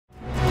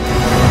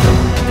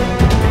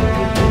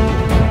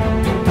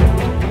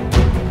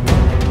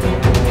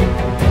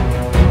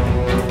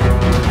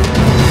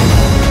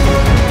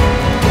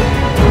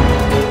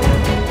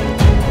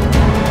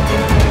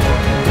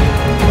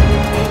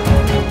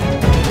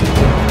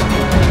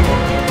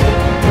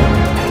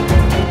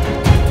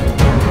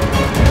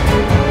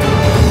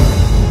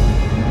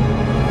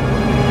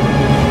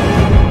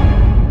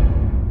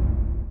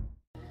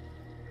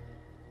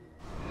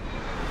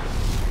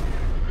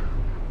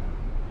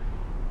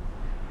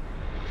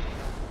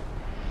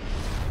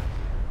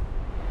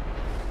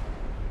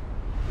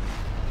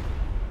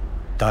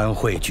丹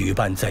会举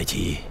办在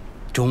即，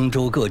中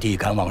州各地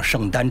赶往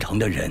圣丹城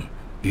的人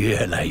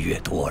越来越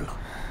多了。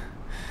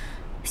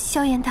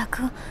萧炎大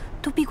哥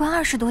都闭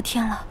关20多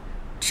天了，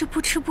这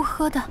不吃不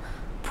喝的，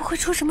不会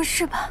出什么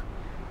事吧？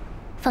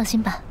放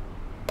心吧，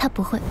他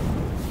不会。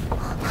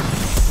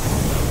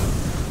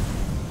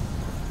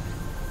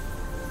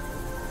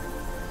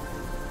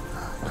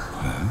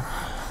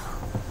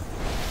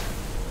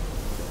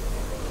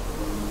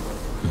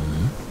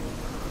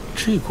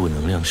这股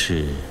能量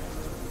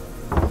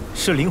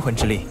是灵魂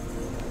之力。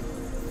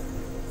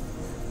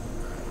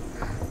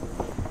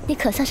你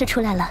可算是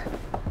出来了，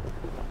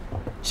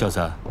小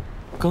子，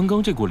刚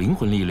刚这股灵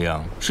魂力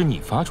量是你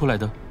发出来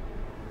的？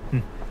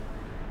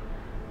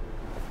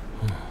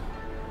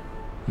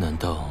难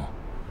道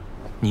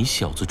你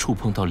小子触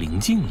碰到灵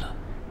境了？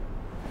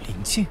灵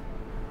境？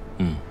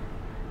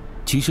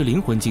其实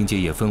灵魂境界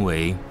也分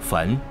为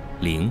凡、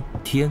灵、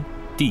天、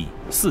地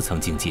4层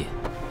境界。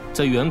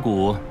在远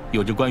古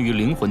有着关于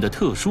灵魂的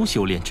特殊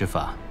修炼之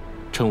法，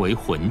称为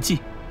魂技。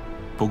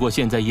不过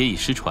现在也已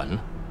失传了，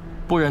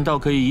不然倒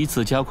可以以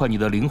此加快你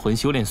的灵魂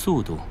修炼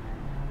速度。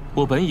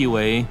我本以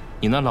为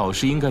你那老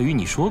师应该与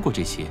你说过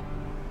这些。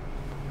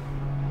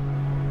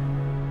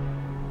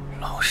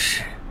老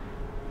师，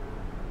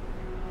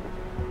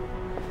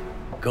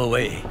各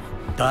位，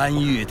丹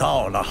域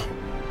到了。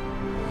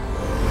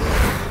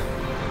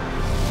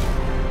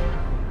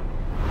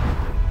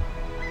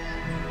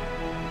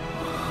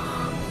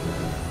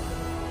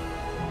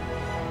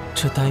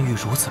这丹域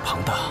如此庞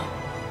大，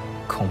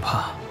恐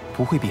怕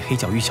不会比黑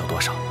角域小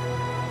多少。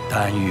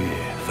丹域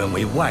分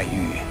为外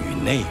域与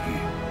内域，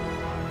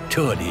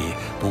这里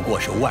不过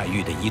是外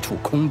域的一处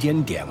空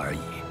间点而已。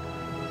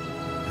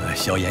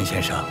萧炎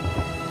先生，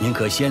您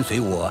可先随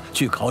我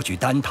去考取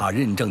丹塔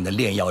认证的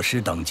炼药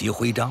师等级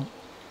徽章。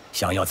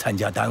想要参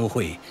加丹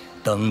会，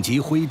等级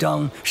徽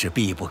章是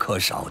必不可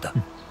少的。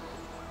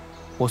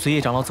我随叶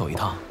长老走一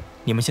趟，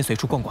你们先随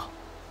处逛逛。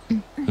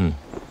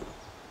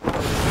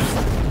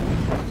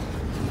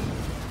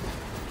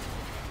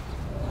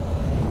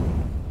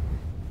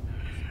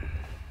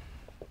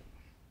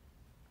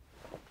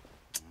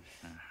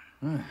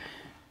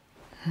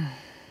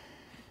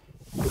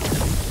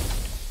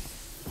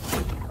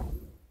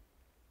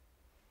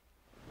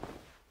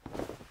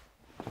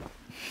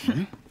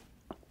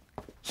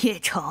叶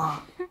虫，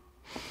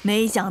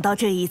没想到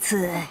这一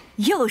次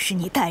又是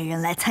你带人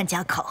来参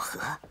加考核，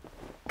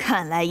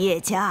看来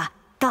叶家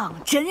当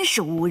真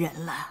是无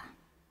人了。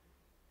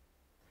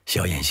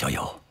萧炎小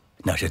友，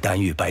那是丹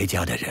域白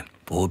家的人，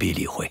不必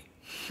理会。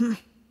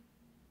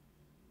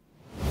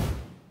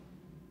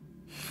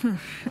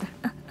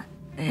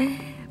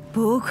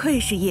不愧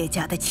是叶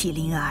家的麒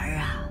麟儿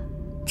啊，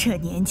这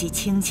年纪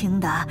轻轻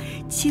的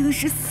竟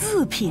是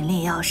4品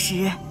炼药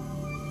师，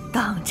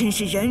当真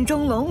是人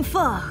中龙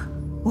凤。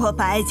我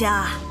白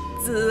家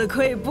自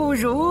愧不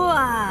如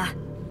啊！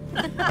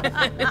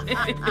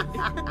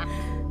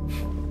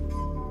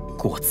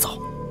过躁，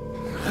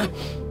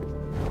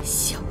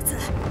小子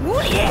无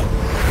礼！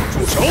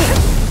住手！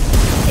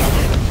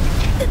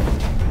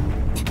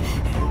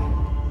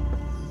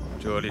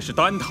这里是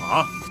丹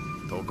塔，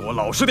都给我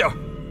老实点！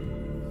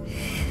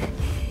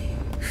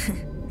哼，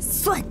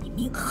算你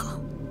命好。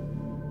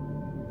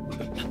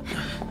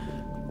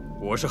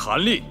我是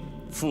韩立，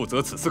负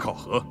责此次考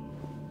核。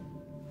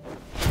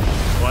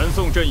传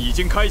送阵已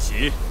经开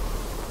启，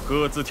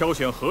各自挑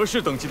选合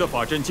适等级的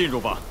法阵进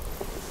入吧。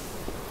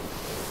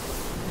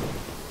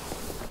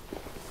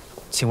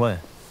请问，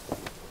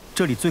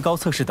这里最高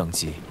测试等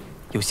级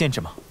有限制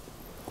吗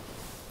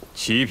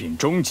？7品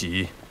中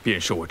级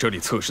便是我这里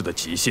测试的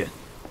极限。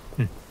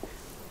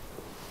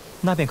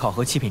那便考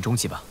核7品中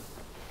级吧。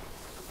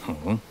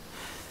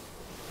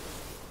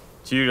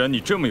既然你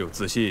这么有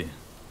自信，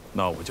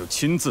那我就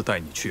亲自带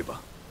你去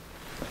吧。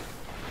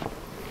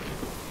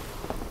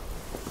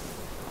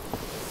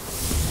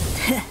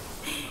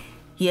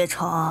叶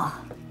虫，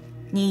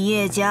你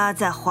叶家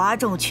在哗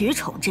众取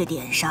宠这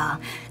点上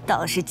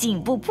倒是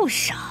进步不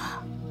少，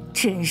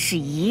真是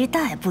一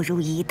代不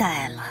如一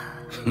代了。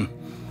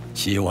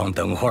希望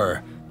等会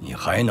儿你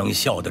还能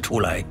笑得出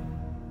来。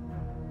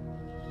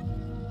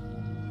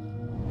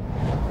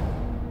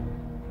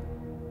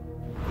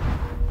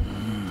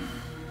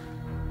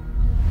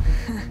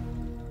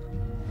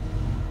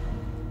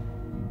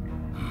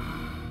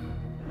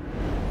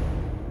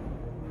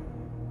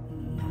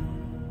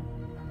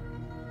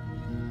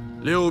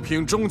6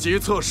品中级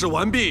测试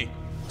完毕，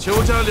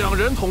邱家2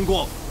人通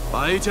过，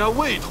白家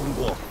未通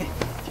过。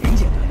挺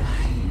简单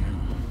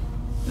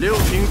的。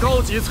 6品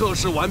高级测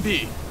试完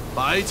毕，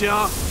白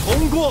家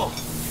通过。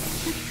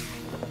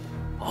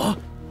啊！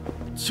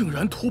竟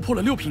然突破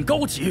了6品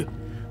高级，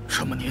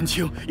这么年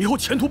轻，以后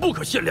前途不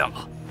可限量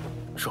啊！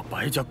这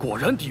白家果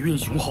然底蕴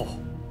雄厚。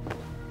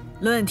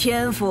论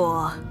天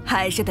赋，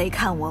还是得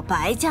看我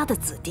白家的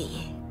子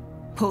弟，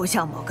不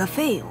像某个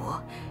废物。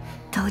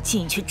 都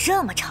进去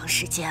这么长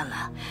时间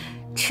了，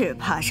只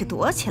怕是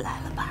躲起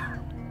来了吧？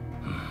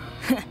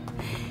哼！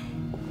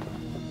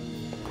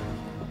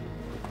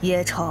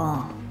叶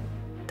虫，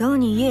等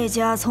你叶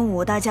家从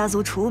5大家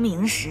族除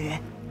名时，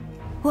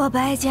我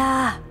白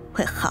家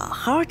会好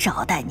好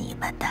招待你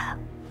们的。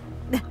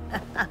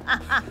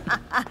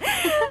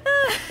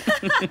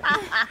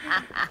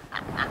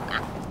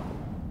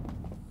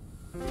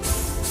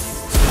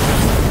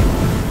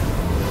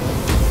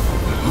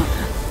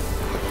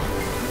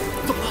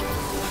怎么了？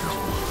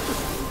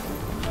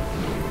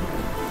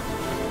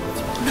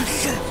那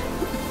是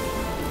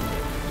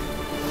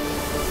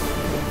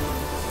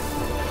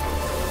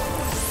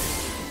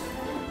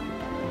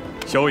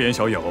萧炎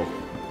小友，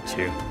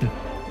请。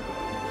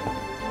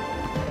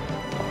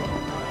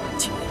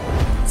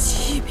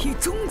七匹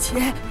终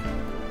结，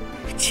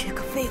这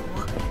个废物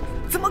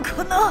怎么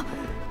可能？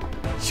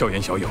萧炎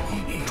小友，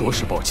着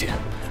实抱歉，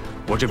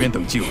我这边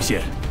等级有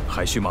限，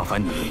还需麻烦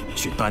你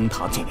去丹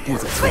塔总部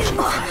再测试。废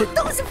物，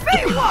都是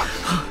废物！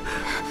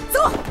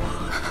走，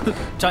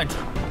站住！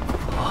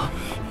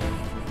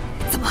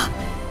怎么，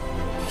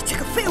你这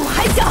个废物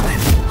还想？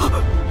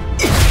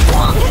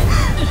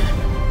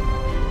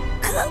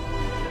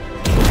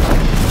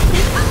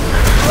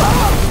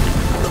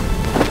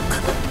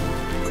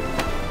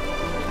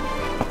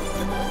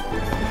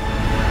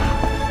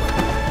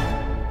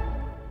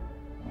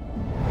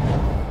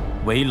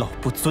为老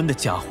不尊的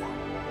家伙，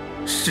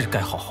是该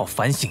好好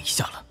反省一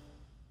下了。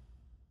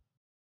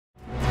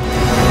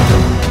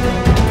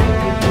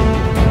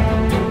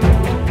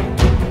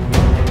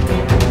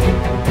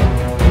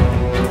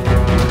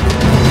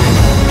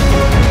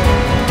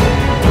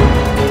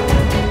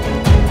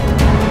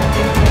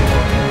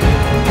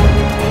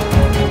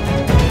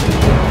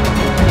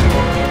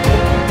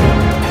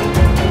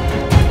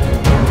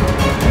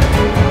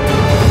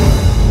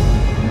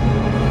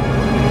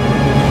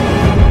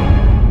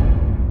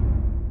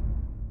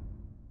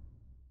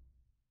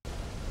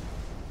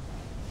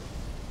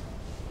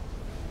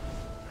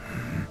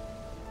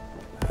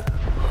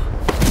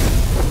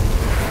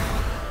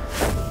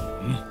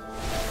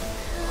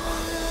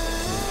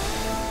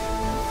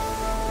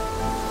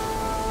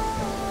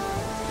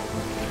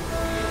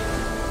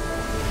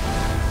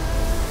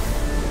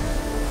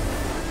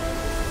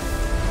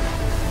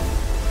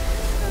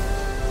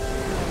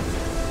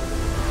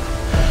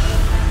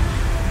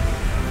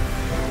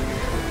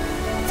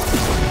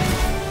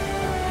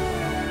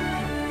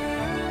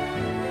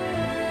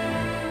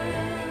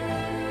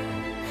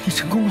你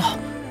成功了。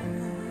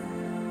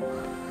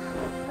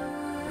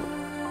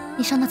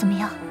你伤得怎么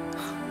样？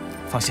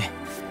放心，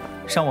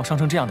伤我伤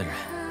成这样的人，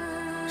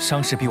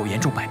伤势比我严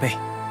重100倍。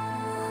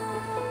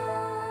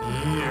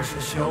你也是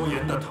萧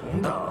炎的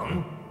同党，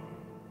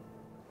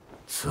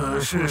此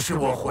事是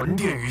我魂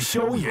殿与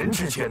萧炎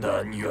之间的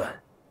恩怨，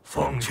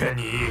奉劝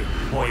你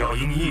莫要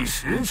因一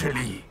时之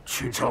力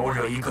去招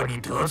惹一个你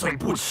得罪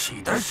不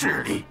起的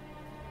势力。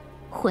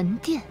魂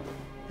殿，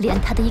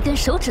连他的1根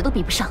手指都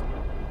比不上。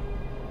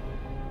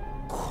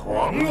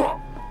狂妄！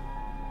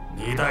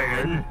你带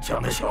人将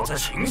那小子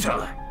擒下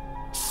来，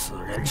此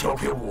人交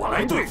给我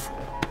来对付。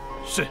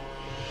是。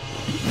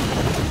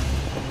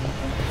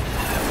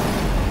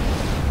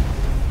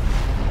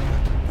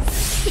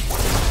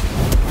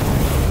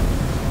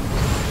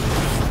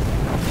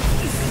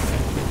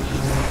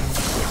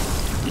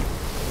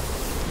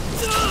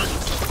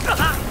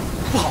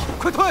不好，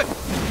快退！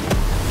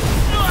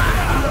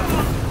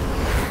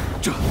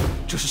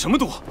这是什么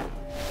毒？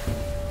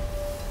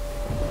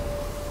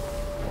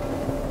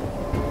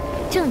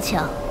正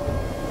巧，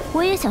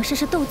我也想试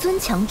试斗尊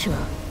强者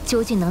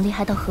究竟能厉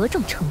害到何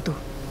种程度。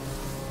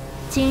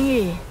今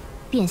日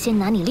便先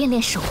拿你练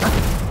练手吧。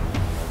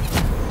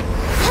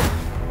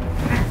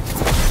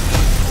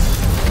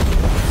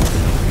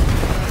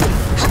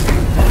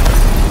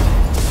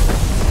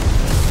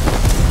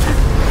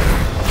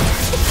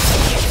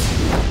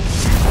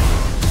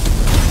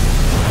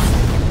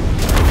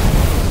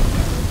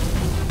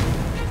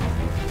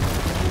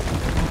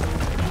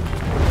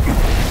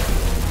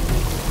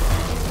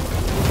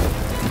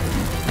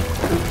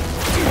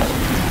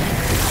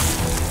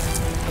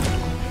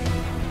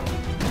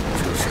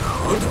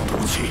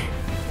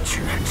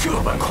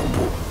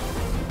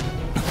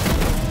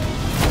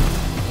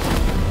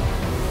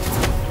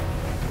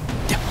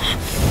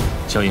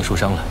萧炎受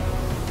伤了，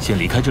先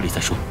离开这里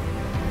再说。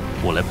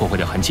我来破坏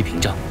掉寒气屏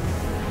障，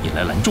你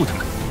来拦住他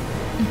们。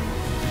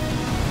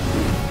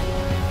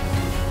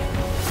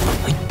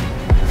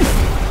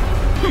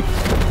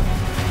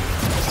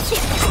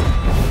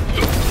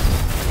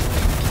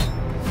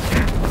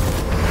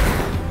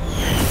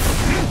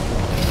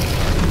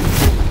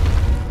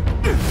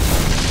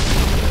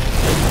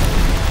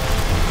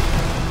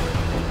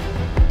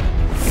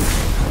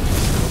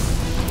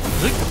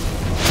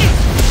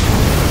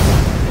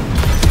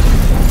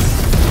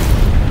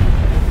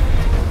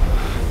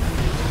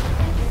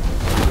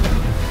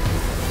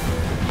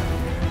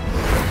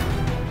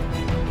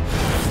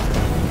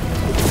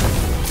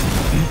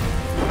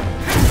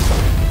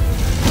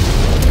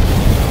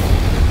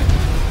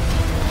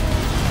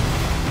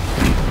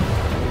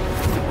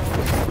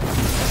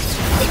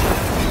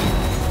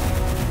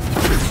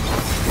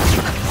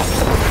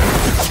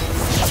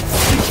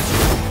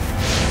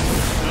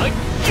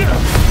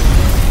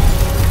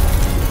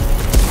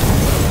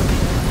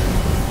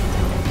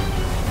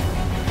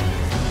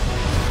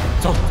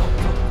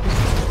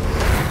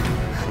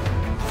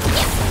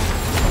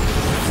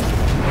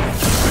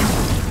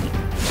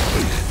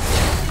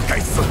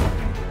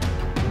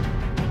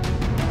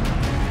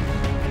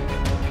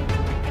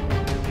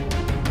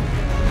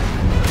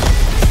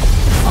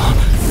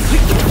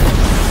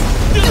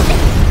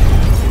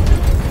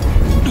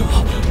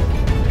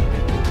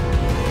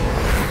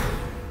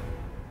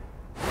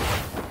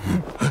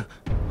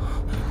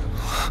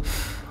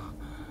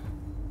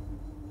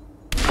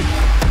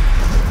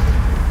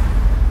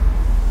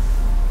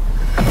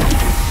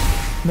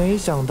没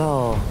想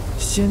到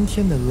先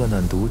天的恶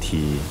难毒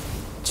体，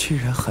居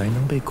然还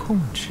能被控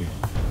制，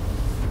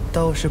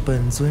倒是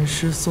本尊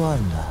失算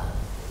了。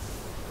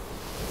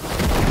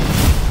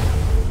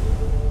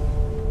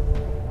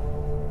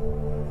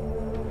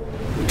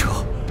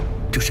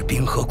这是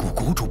冰河谷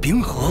谷主冰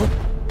河。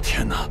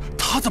天哪，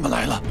他怎么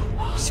来了？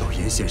萧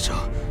炎先生，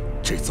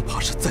这次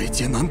怕是在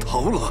劫难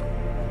逃了。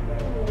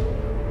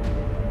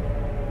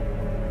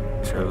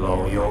这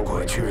老妖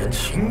怪居然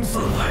亲自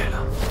来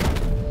了！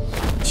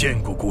见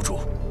过谷主。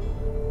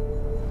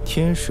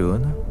天蛇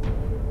呢？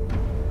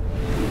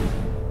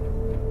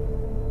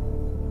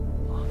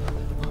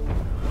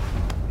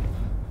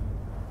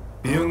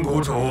冰谷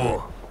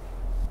主，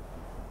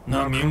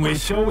那名为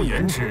萧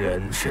炎之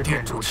人是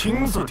店主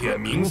亲自点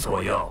名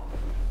索要，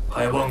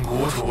还望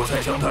谷主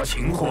在将他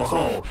擒获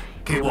后，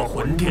给我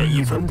魂殿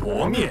一分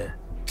薄面，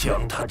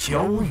将他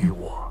交于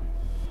我。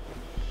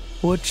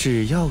我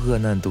只要恶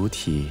难毒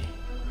体。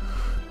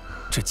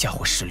这家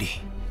伙实力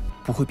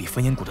不会比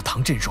焚炎谷的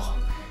唐震弱，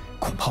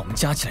恐怕我们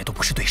加起来都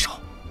不是对手。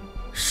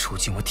如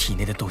今我体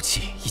内的斗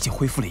气已经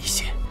恢复了一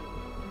些，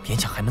勉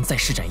强还能再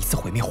施展一次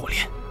毁灭火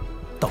莲。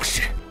到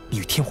时你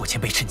与天火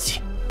前辈趁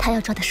机。他要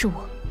抓的是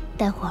我，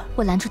待会儿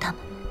我拦住他们，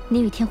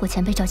你与天火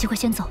前辈找机会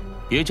先走。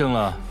别争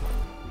了，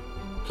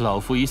老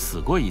夫已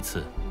死过一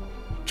次，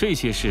这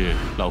些事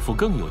老夫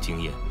更有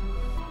经验，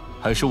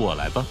还是我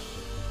来吧。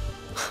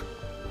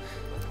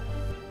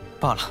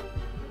罢了，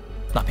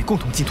那便共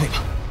同击退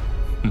吧。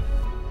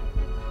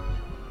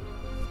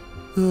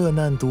恶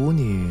难毒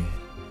女，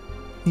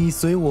你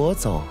随我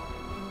走，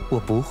我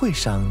不会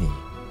伤你，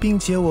并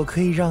且我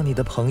可以让你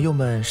的朋友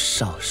们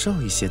少受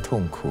一些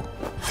痛苦。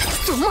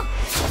怎么？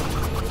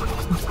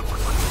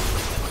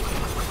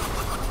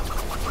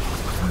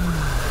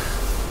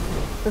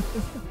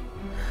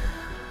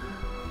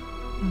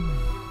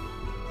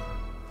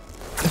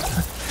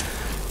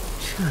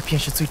这便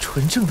是最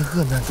纯正的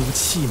恶难毒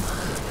气吗？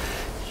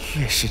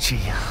越是这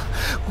样，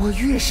我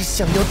越是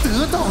想要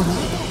得到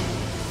你。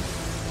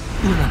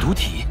恶难毒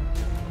体，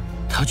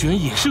他居然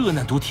也是恶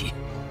难毒体，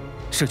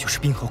这就是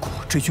冰河谷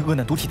追寻恶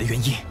难毒体的原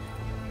因。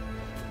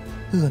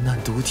恶难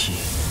毒体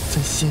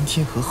分先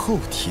天和后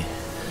天，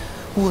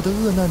我的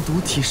恶难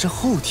毒体是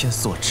后天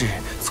所致，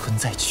存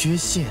在缺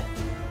陷。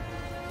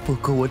不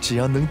过我只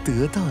要能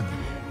得到你，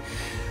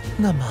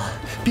那么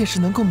便是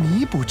能够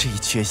弥补这一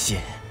缺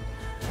陷。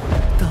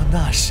到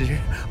那时，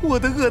我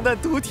的恶难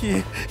毒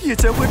体也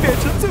将会变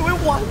成最为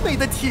完美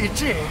的体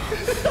质。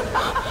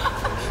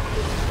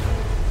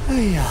哎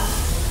呀，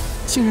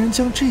竟然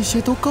将这些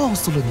都告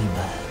诉了你们，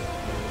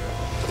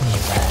你们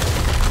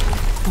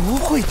不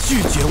会拒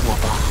绝我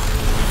吧？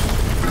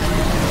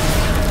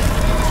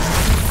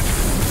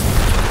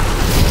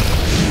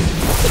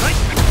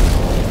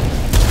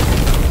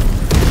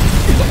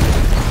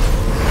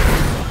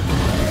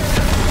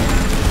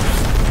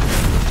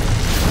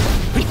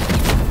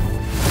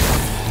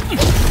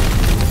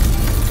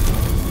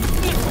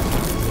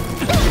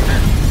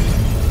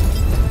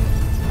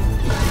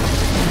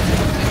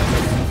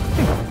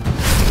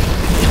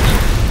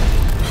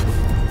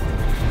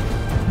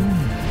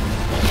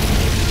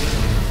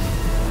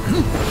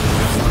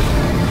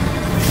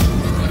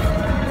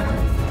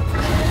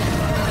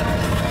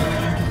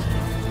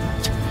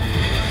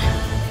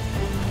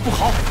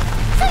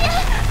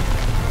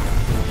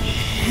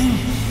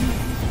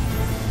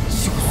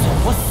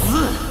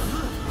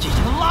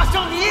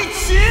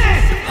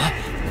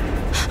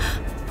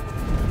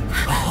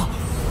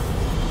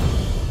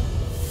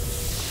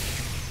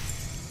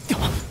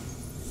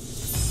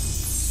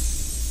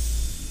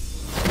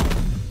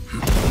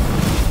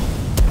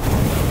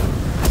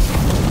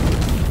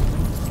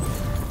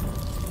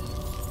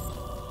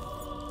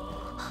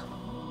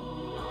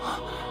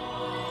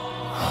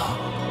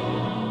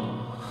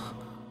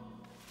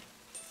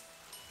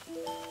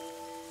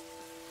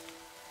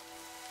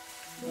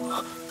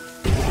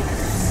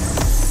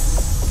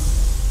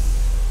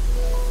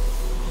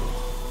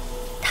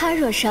他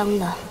若伤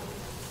了，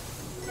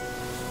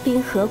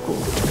冰河谷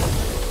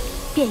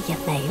便也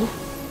没了。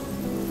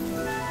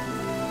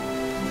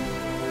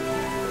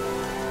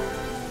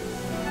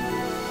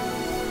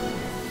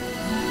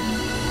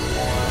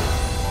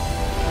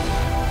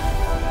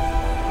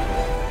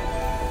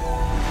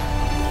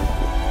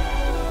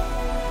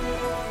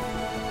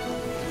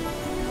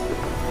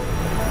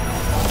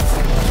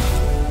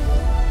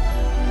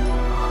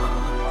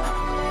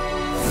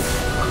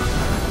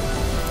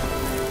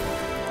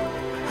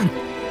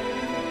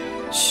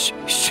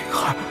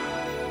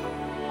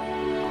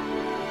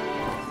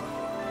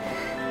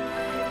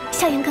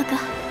萧炎哥哥，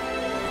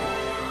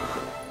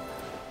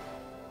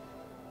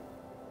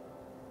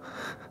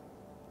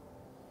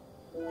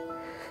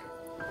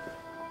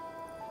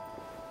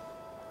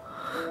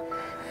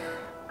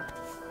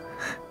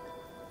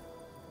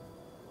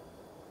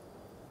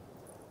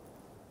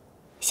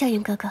萧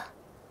炎哥哥，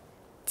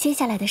接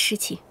下来的事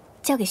情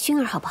交给薰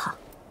儿好不好？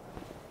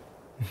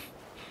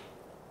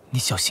你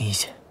小心一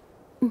些。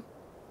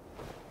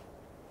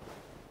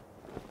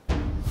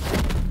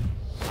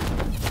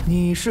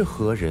你是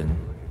何人？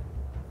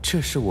这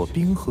是我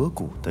冰河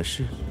谷的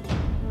事。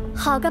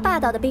好个霸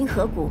道的冰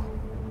河谷！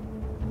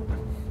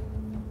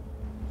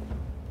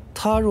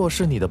他若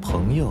是你的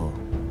朋友，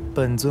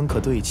本尊可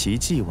对其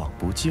既往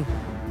不咎。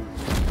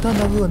但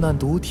那恶难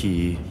毒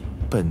体，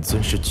本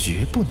尊是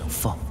绝不能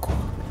放过。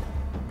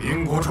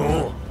冰谷主，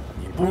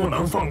你不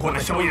能放过那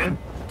萧炎，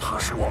他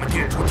是我们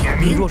店主点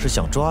名。你若是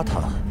想抓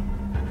他，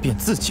便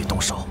自己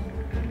动手。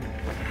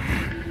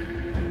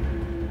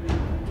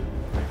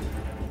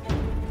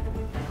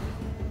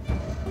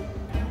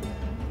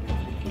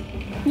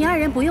你二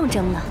人不用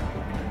争了，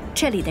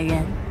这里的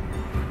人，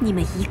你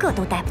们一个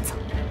都带不走。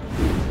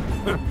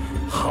哼，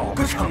好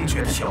个猖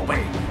獗的小辈，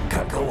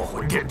敢跟我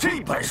魂殿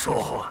这般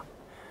说话！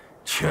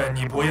劝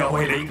你不要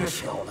为了一个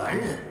小男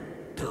人，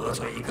得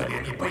罪一个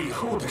连你背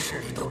后的势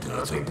力都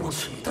得罪不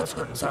起的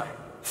存在。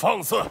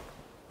放肆！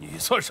你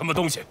算什么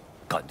东西，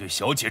敢对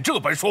小姐这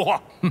般说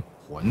话？哼，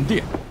魂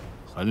殿，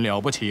很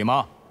了不起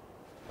吗？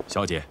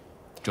小姐，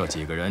这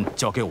几个人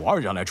交给我二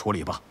人来处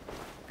理吧。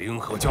冰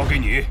河交给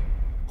你。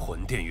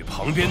魂殿与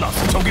旁边那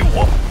次交给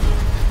我。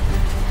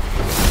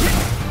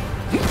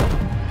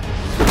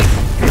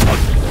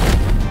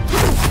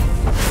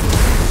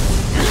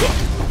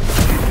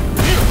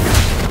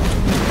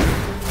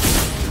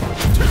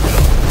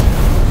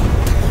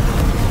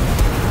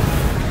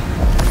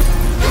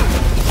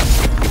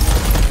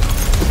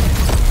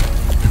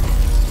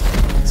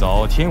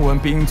早听闻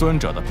冰尊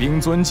者的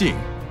冰尊境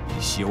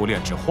已修炼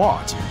至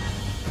化境，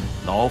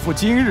老夫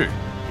今日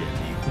便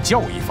领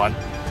教一番。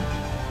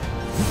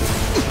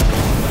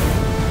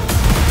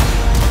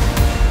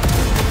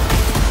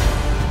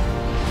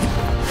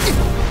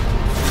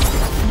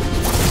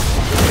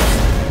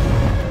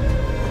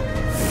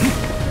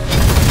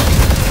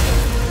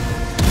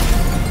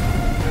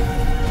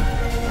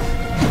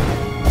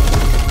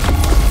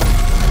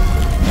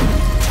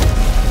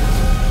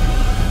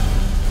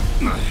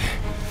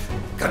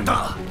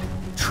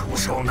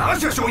拿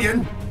下萧炎！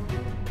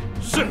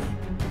是。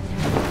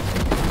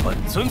本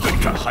尊对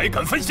战还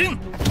敢分心？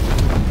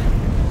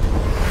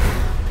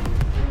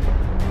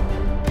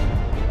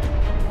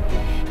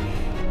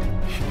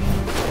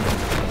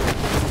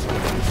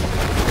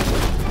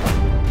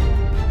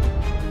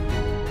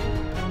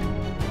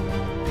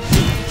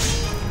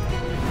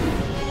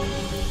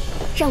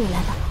让我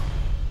来吧。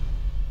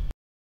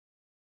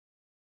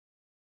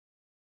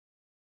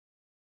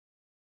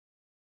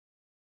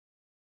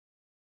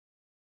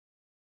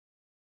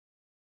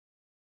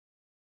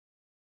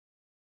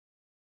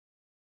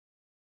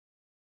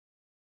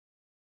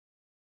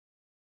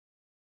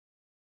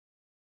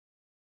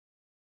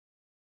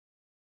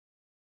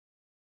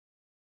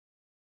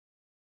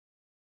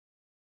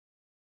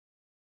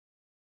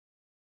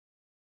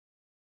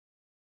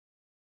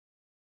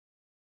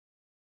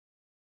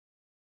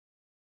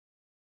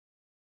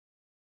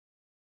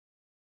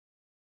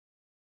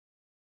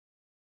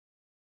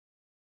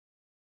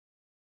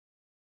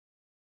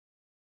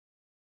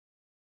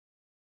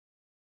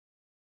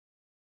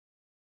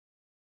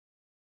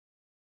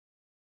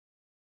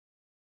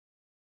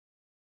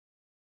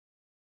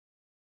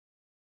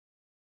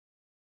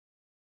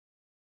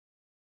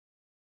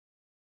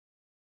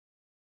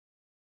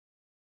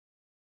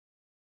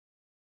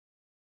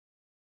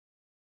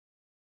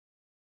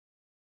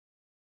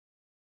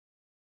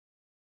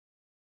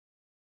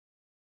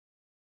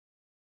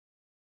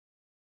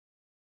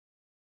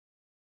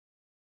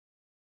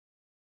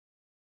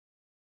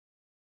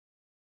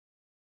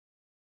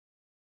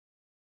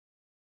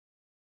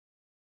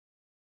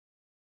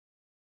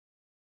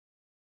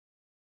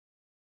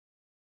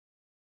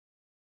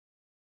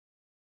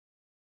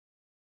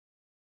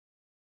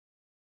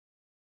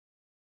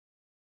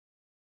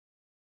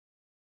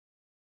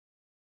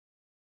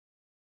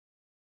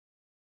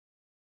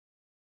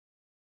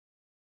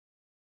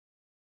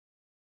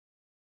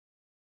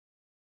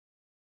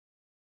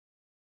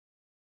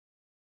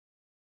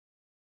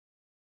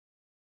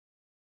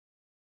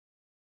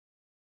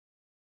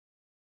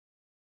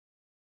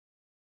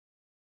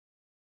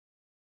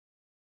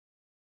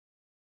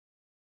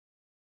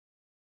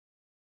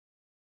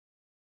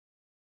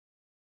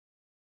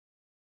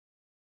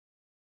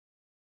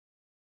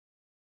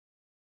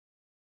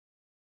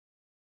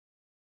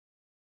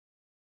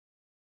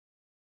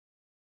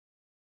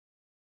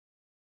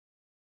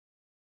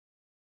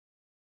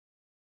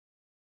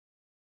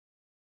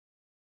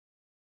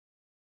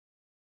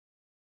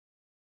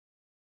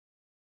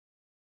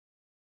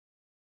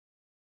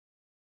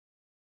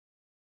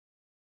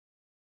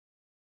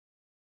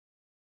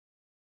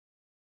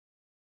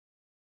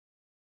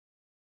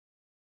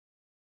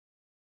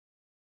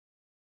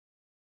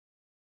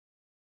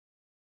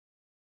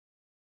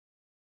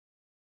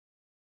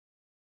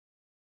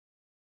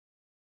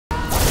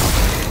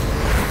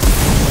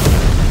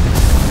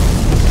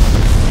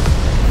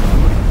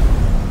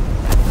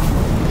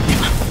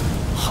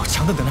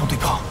的能量对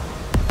抗，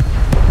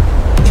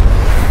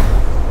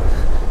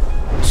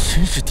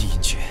真是第一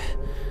绝！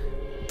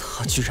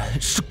他居然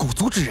是古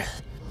族之人。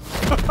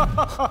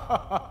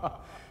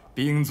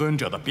冰尊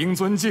者的冰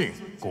尊境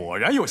果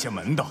然有些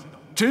门道，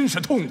真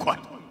是痛快。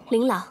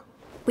林老，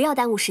不要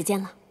耽误时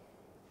间了。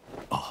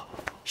哦，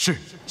是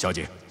小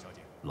姐，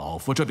老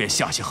夫这便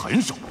下些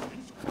狠手。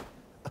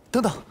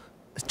等等，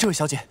这位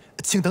小姐，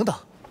请等等，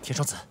天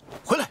双子，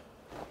回来。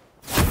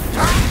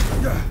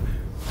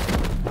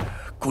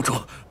谷主，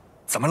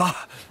怎么了？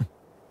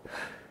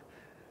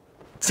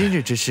今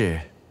日之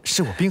事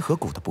是我冰河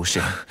谷的不是，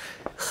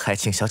还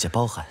请小姐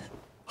包涵。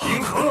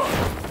冰河，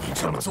你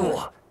这么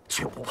做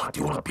却不怕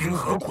丢了冰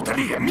河谷的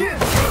脸面？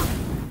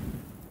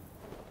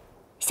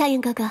萧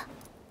炎哥哥，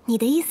你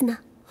的意思呢？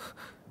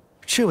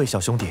这位小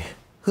兄弟，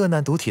恶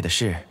难毒体的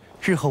事，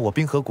日后我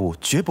冰河谷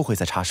绝不会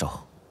再插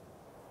手。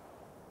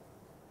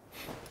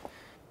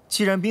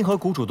既然冰河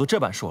谷主都这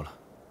般说了，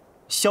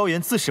萧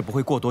炎自是不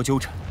会过多纠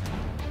缠。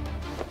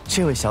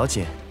这位小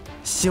姐，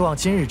希望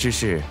今日之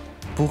事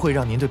不会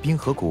让您对冰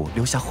河谷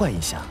留下坏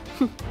印象。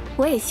哼，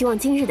我也希望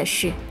今日的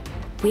事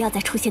不要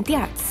再出现第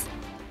二次，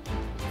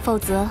否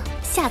则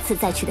下次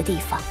再去的地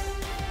方，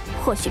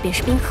或许便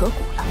是冰河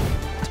谷了。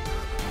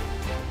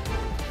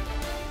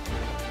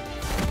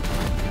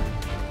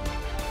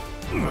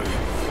你们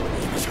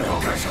想要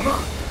干什么？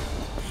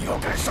你要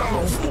敢伤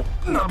老夫，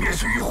那便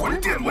是与魂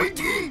殿为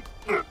敌。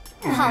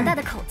好大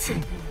的口气！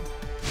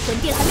魂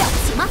殿还了不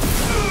起吗？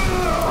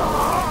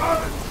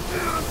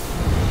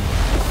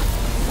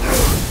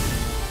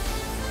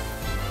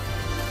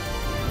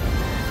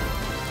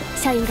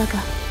萧炎哥哥，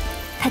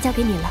他交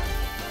给你了。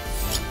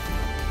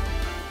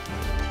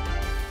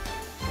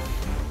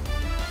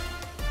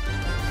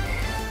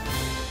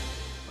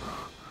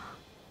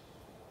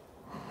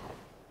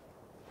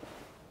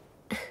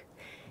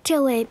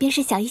这位便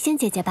是小医仙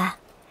姐姐吧？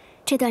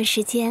这段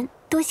时间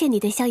多谢你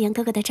对萧炎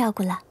哥哥的照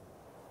顾了。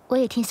我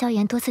也听萧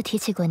炎多次提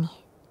起过你，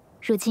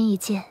如今一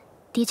见，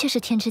的确是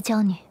天之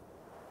娇女。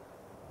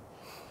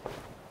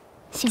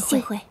幸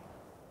会。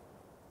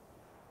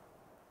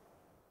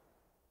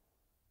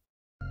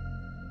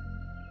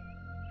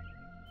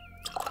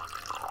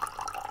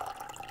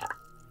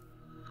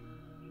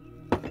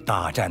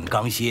大战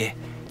刚歇，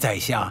在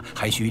下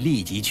还需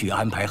立即去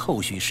安排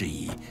后续事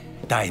宜，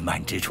怠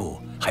慢之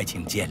处还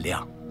请见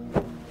谅。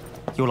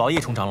有劳叶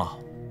冲长老，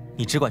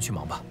你只管去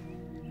忙吧。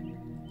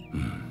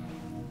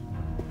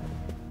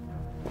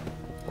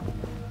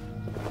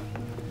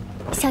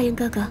萧炎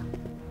哥哥，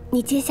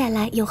你接下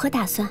来有何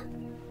打算？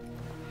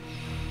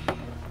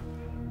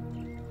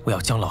我要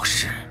将老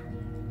师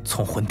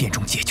从魂殿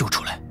中解救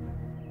出来。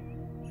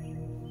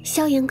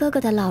萧炎哥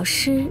哥的老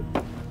师，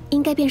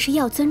应该便是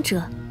药尊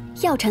者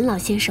药尘老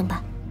先生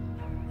吧？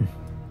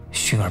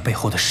薰儿背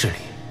后的势力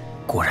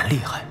果然厉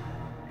害。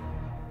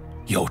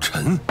药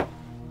尘，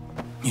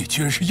你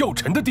居然是药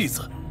尘的弟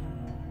子？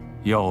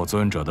药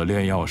尊者的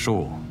炼药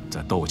术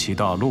在斗气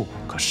大陆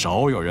可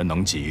少有人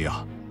能及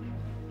呀。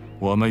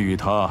我们与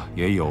他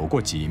也有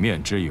过几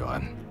面之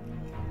缘，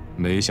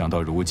没想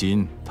到如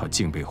今他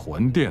竟被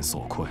魂殿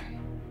所困。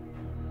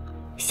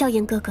萧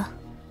炎哥哥，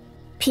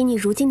凭你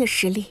如今的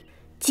实力，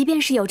即便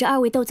是有着二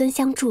位斗尊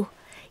相助，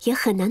也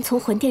很难从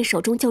魂殿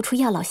手中救出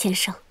药老先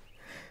生。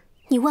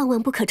你万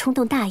万不可冲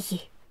动大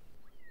意。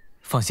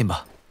放心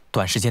吧，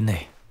短时间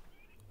内，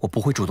我不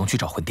会主动去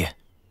找魂殿。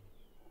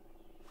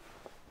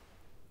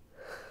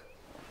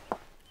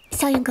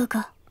萧炎哥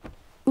哥，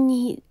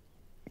你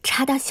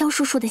查到萧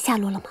叔叔的下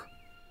落了吗？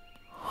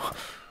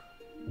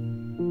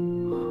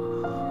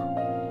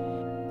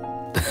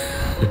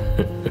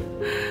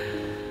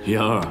妍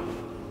儿，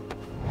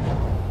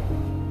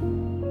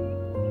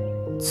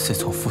自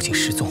从父亲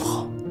失踪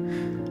后，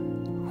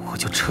我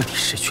就彻底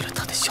失去了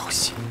他的消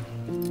息。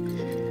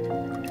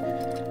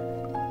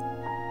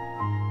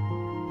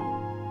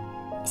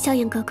萧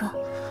炎哥哥，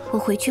我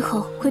回去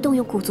后会动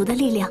用古族的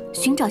力量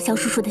寻找萧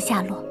叔叔的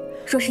下落，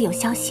若是有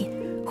消息，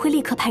会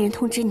立刻派人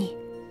通知你。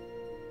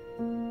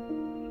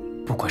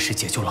不管是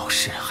解救老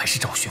师，还是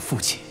找寻父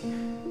亲，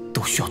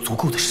都需要足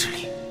够的实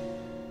力。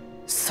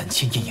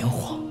3000焰炎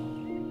火，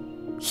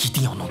一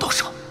定要弄到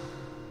手。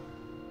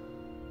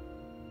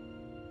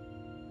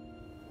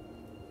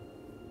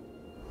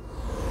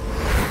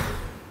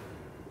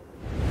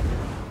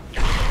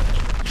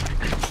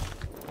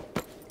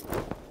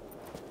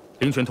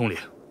灵泉统领，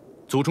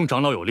族中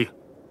长老有令，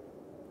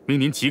命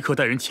您即刻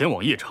带人前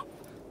往驿场，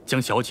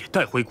将小姐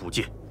带回古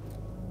界。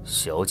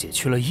小姐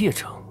去了驿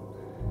场。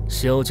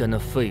萧家那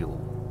废物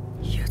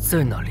也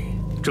在那里。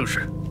正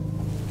是。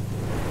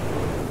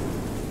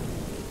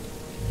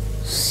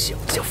小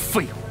家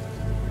废物，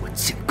我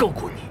警告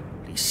过你，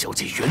离小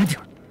姐远点。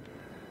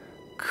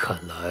看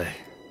来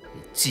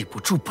你记不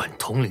住本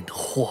统领的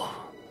话。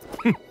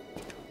哼！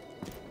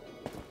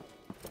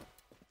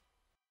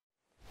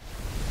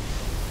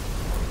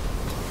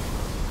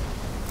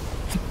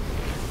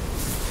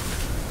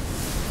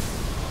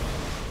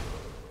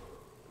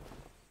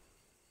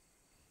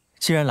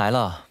既然来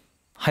了，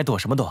还躲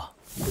什么躲？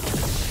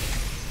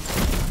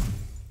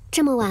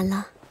这么晚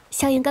了，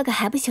萧炎哥哥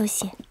还不休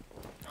息？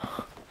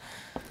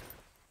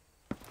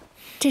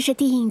这是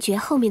地印诀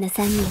后面的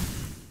3印，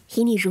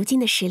以你如今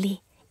的实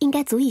力，应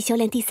该足以修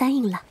炼第3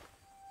印了。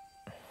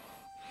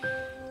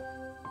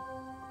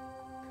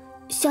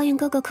萧炎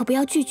哥哥可不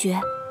要拒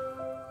绝，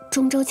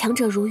中州强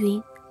者如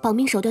云，保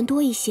命手段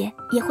多一些，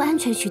也会安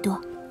全许多。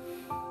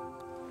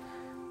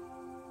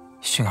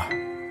薰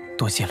儿，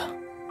多谢了。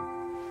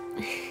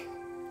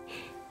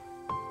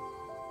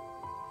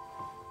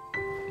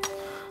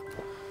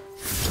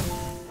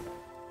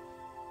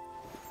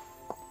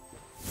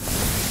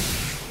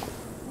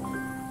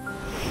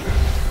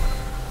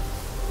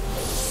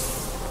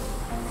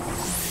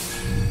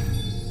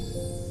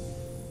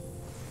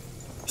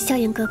萧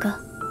炎哥哥，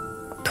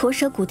驼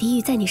蛇谷地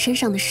狱在你身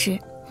上的事，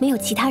没有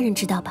其他人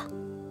知道吧？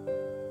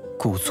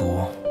古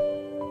族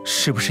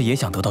是不是也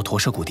想得到驼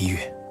蛇谷地狱？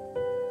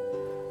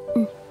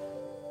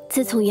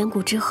自从远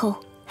古之后，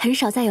很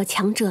少再有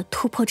强者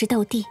突破至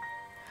斗帝，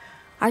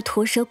而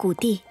驼蛇谷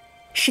地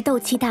是斗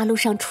气大陆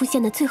上出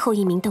现的最后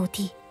一名斗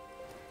帝，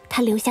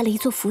他留下了一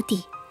座府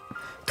邸，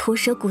驼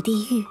蛇谷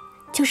地狱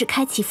就是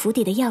开启府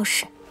邸的钥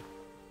匙。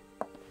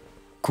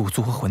古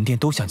族和魂殿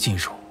都想进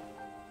入，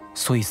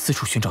所以四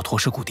处寻找驼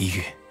蛇谷地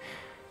狱。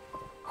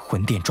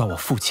魂殿抓我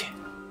父亲，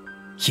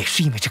也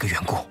是因为这个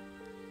缘故。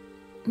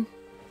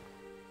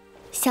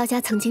萧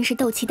家曾经是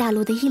斗气大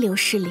陆的一流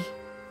势力，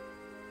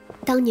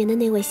当年的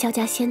那位萧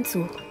家先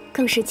祖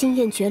更是惊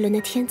艳绝伦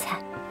的天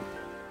才，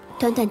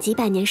短短几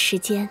百年时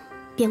间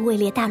便位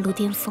列大陆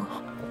巅峰。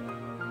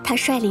他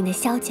率领的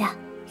萧家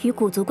与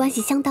古族关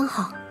系相当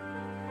好，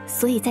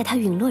所以在他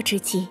陨落之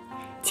际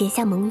结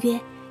下盟约，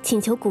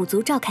请求古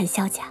族照看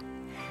萧家，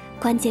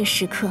关键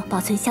时刻保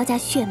存萧家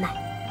血脉。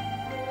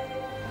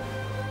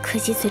可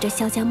惜随着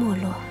萧家没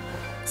落，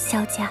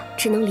萧家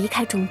只能离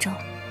开中州，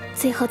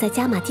最后在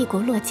加玛帝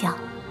国落脚，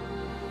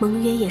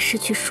盟约也失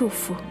去束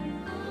缚。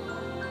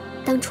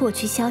当初我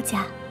去萧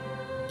家，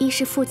一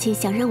是父亲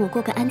想让我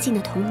过个安静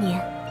的童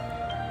年，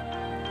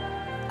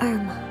二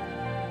嘛，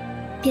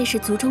便是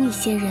族中一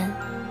些人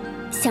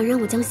想让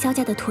我将萧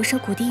家的驼蛇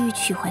谷地狱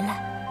取回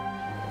来。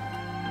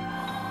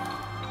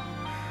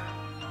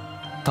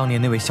当年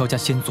那位萧家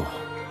先祖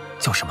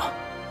叫什么？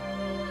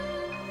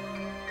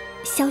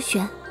萧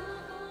玄。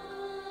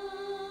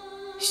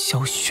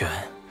萧玄，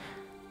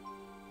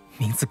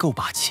名字够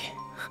霸气，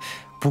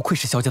不愧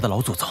是萧家的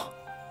老祖宗。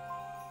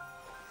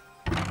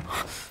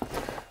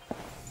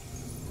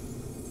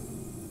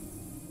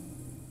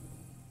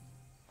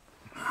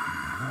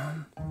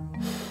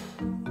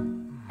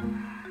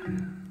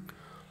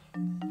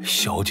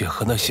小姐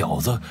和那小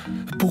子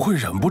不会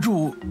忍不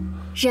住？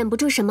忍不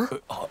住什么？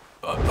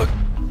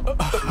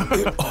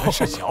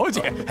是小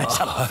姐，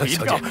吓了我一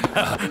跳。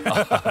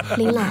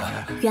林老、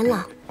元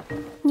老，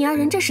你二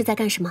人这是在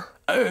干什么？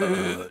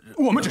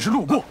我们只是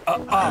路过，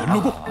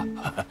路过。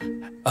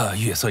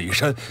月色已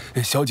深，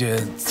小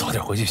姐早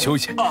点回去休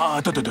息。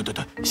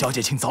对，小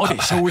姐请早点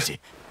休息。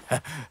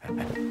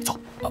走，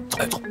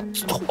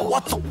我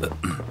走。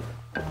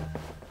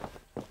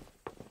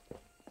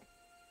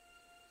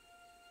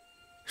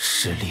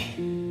实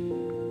力，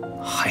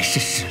还是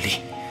实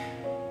力。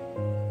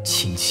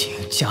亲情、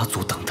家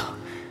族等等，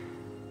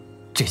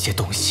这些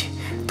东西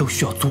都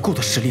需要足够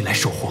的实力来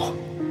收获。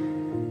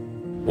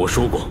我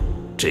说过，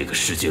这个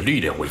世界力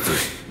量为尊，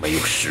没有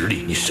实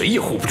力，你谁也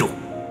护不住。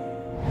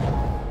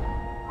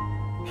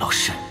老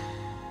师，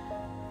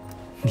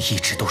你一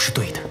直都是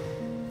对的。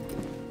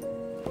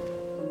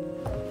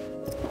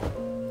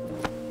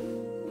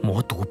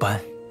魔毒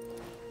斑，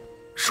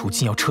如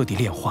今要彻底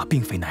炼化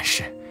并非难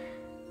事，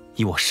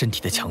以我身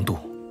体的强度，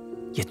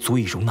也足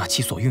以容纳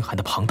其所蕴含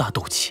的庞大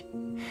斗气。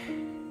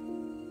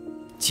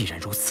既然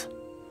如此，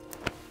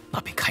那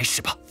便开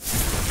始吧。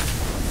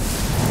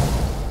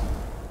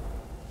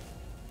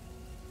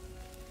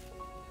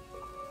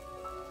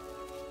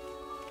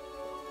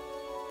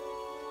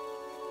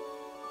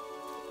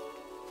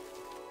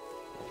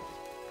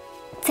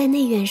在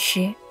内院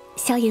时，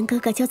萧炎哥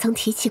哥就曾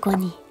提起过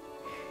你。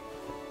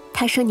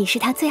他说你是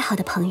他最好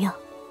的朋友。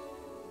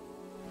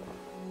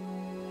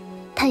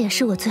他也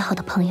是我最好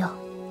的朋友。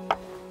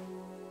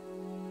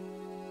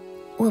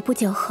我不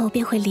久后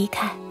便会离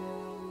开，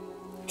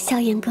萧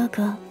炎哥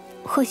哥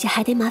或许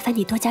还得麻烦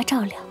你多加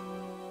照料。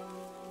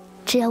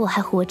只要我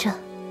还活着，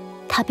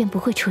他便不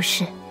会出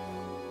事。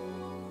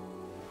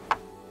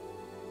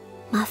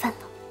麻烦了。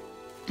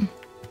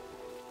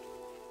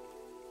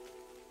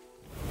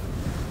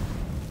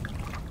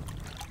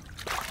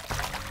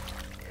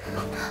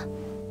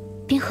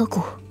冰河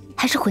谷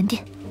还是魂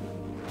殿？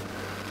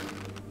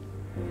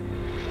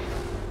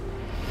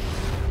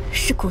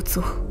是古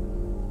族。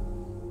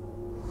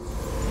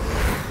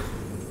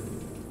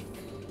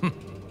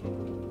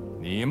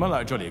你们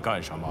来这里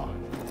干什么？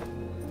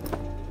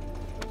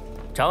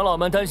长老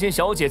们担心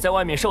小姐在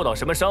外面受到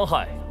什么伤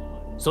害，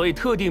所以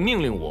特地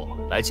命令我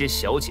来接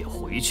小姐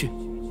回去。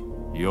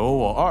有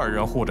我2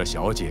人护着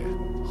小姐，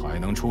还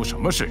能出什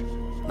么事？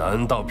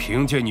难道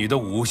凭借你的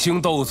5星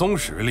斗宗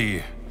实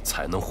力，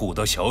才能护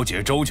得小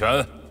姐周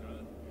全？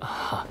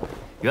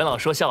元老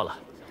说笑了，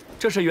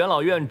这是元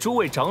老院诸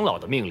位长老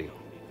的命令，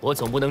我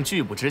总不能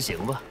拒不执行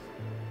吧？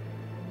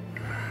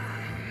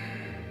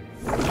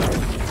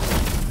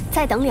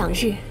再等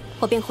2日，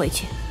我便回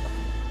去。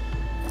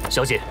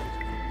小姐，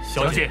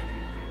小姐，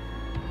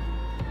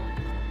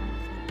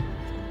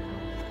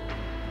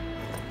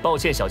抱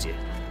歉，小姐，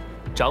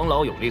长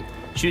老有令，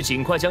需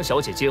尽快将小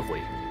姐接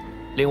回。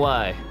另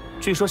外，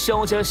据说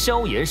萧家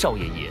萧炎少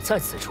爷也在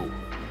此处，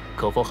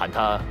可否喊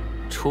他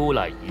出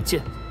来一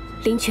见？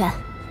林泉，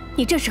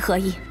你这是何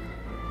意？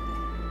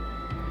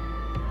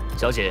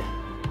小姐，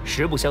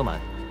实不相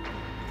瞒，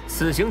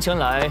此行前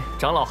来，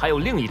长老还有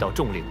另一道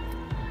重令，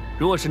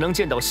若是能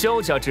见到萧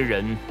家之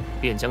人，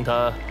便将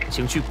他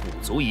请去鼓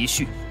足一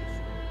叙。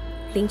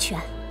林泉，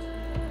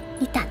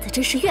你胆子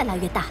真是越来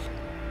越大了。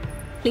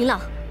林老，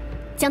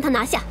将他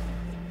拿下。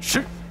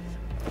是。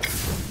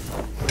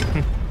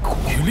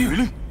律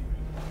令。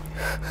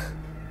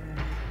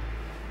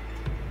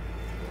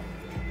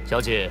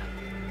小姐，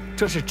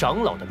这是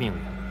长老的命令，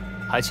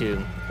还请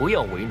不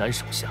要为难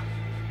手下。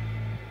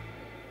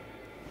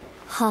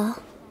好，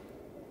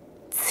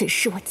此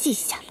事我记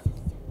下了。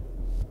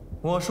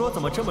我说怎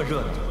么这么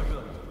热闹？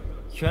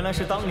原来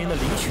是当年的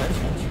林泉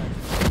同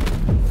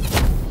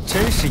学，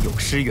真是有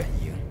失远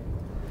迎。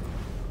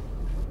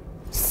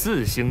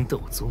4星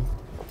斗宗，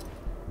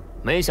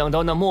没想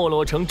到那没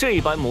落成这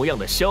般模样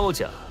的萧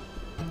家，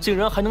竟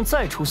然还能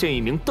再出现一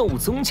名斗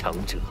宗强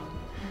者，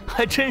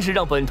还真是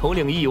让本统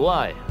领意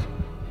外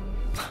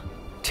啊！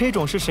这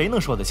种事谁能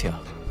说得清？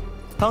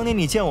当年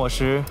你见我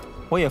时，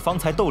我也方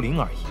才斗灵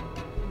而已。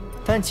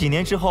但几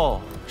年之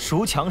后，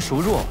孰强孰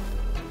弱，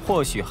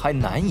或许还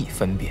难以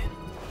分辨。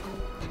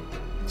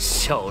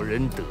小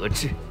人得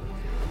志，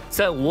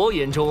在我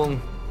眼中，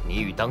你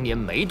与当年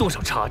没多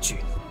少差距。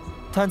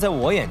但在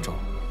我眼中，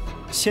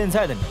现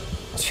在的你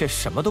却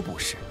什么都不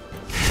是。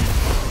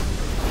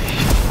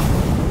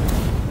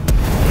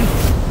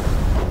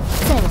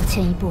再往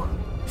前一步，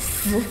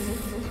死！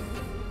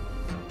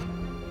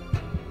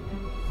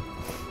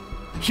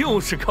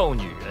又是靠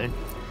女人，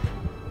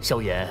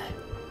萧炎，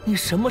你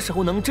什么时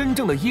候能真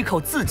正的依靠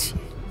自己？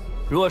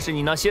若是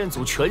你那先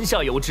祖泉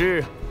下有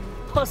知，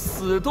怕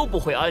死都不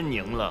会安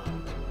宁了。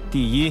第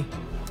一，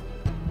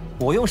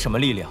我用什么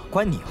力量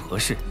关你何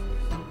事？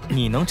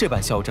你能这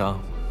般嚣张，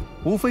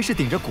无非是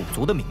顶着古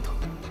族的名头，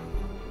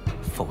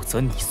否则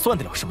你算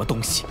得了什么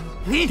东西？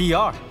第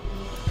二，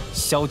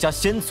萧家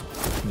先祖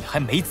你还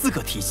没资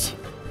格提起。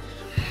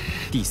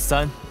第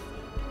三，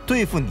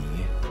对付你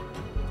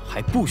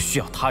还不需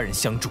要他人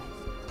相助。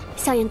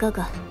萧炎哥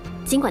哥，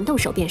尽管动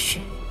手便是，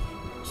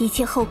一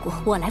切后果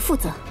我来负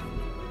责。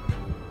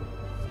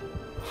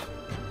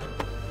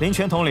林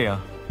泉统领，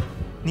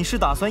你是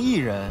打算一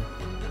人，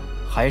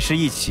还是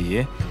一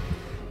起？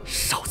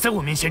少在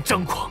我面前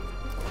张狂，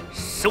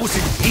收拾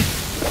你，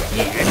一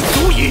人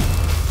足矣。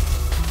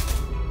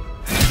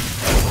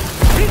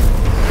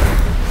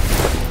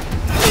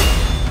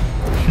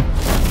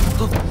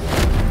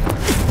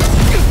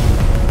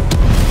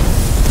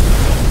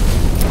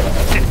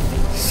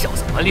小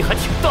子蛮力还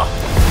挺大。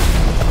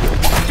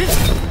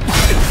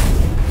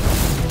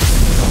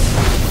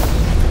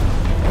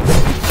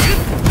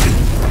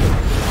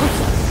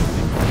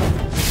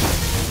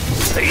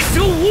雷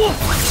蛇舞，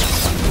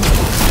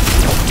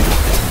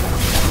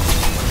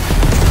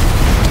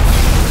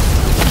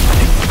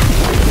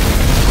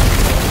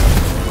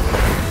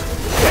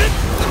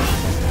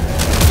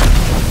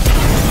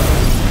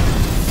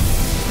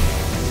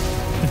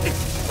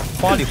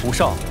花里胡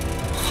哨，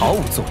毫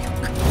无作用。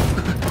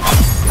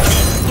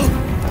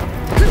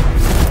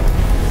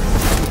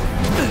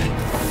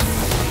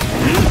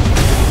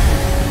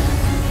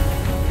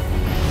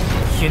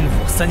天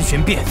火三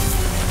玄变，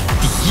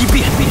第一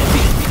变。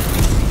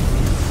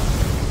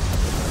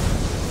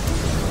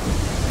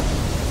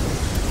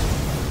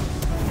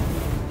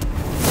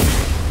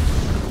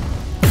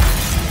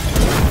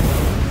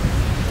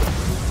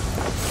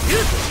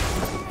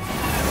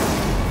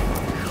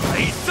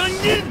开山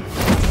印，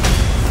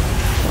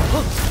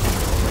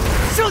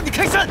让你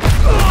开山！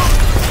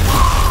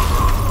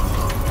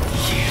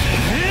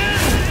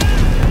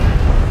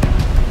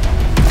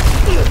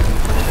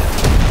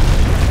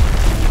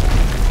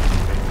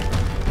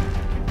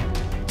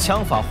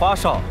枪法花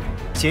哨，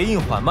结印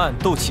缓慢，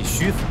斗起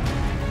虚浮。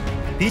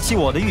比起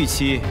我的预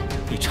期，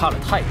你差了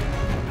太多。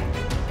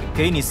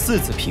给你4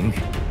字评语：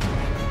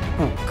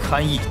不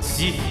堪一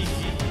击。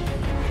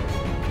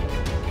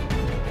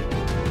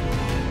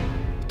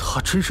他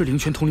真是灵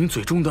泉统领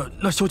嘴中的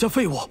那萧家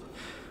废物？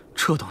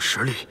这等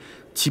实力，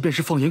即便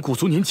是放眼古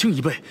族年轻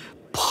一辈，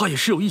怕也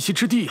是有一席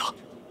之地啊！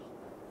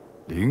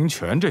灵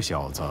泉这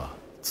小子，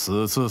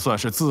此次算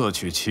是自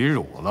取其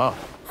辱了。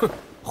哼，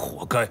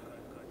活该！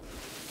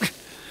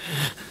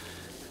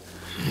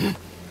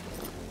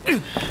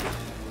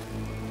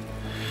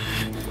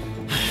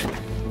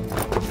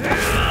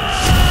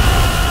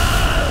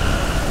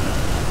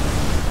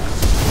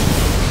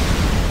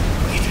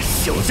你这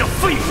萧家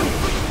废物，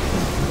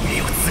也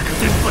有资格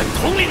对本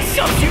统领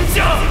下评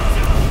价？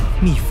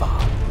秘法，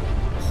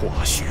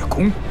化血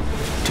功，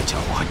这家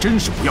伙还真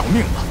是不要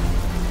命了，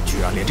居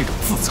然连这种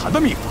自残的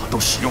秘法都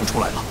使用出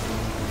来了。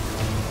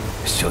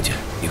小姐，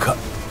你看，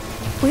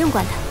不用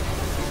管他，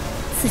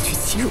自取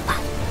其辱罢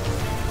了。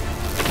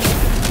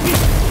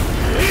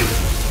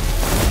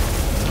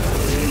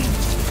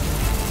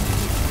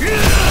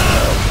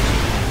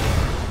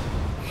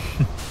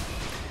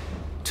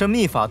这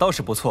秘法倒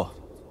是不错，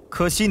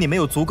可惜你没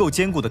有足够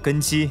坚固的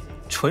根基，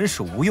纯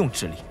属无用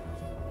之力。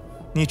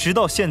你直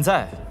到现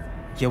在，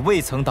也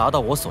未曾达到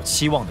我所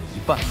期望的一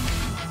半。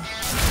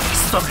你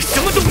算个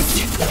什么东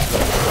西？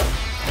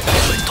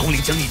本统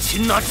领将你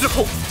擒拿之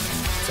后，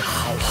再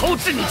好好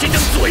治你这张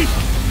嘴。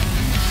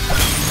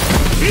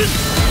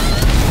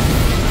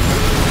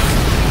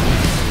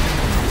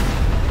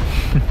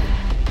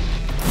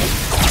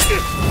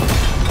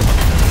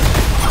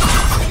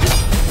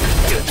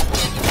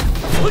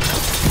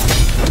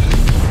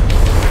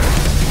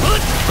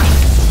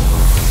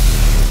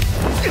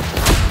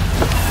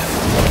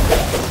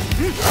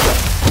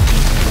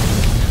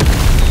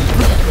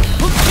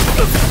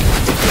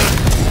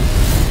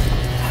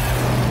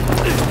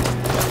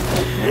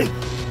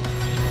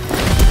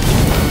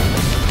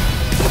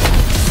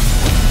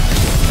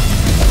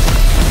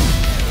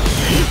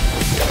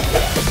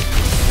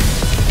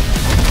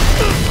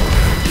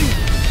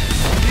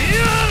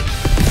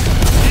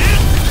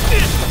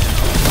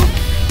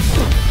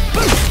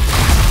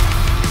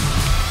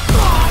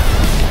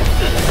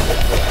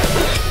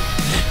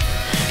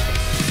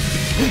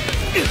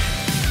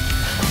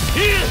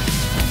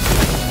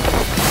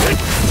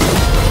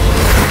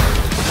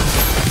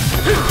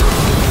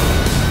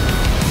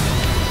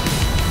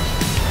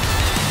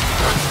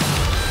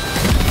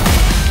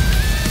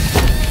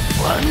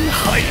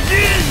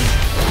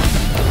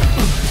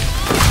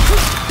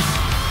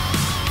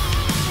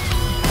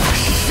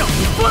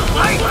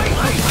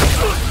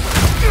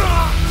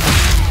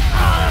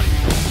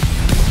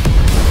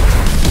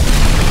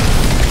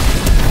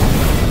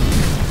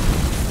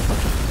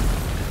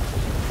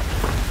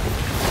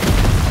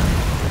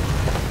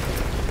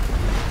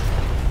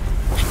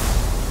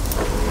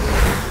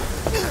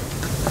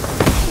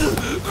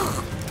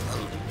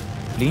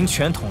林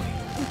泉统领，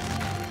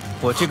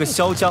我这个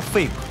萧家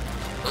废物，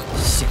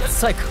现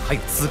在可还有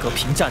资格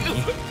评价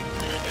你？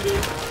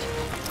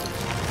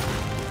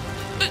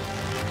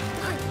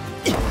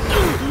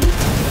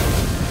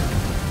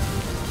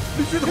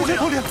林泉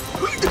统领，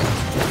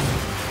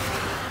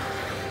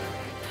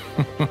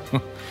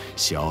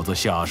小子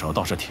下手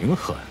倒是挺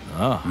狠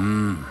啊！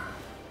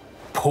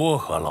颇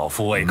合老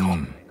夫胃口。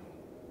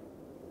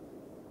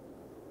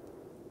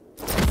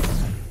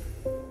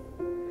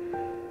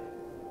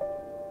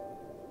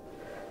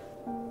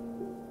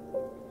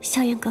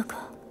萧炎哥哥，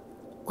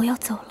我要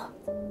走了。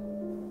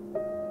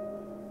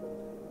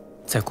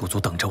在古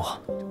族等着我，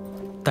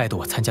待得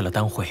我参加了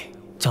丹会，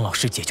将老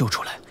师解救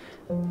出来，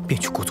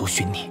便去古族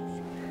寻你。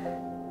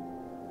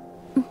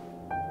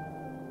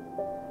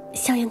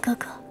萧炎哥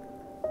哥，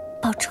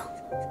保重。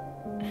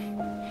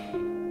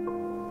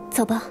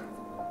走吧，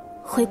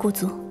回古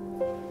族。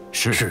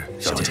是，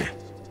小姐。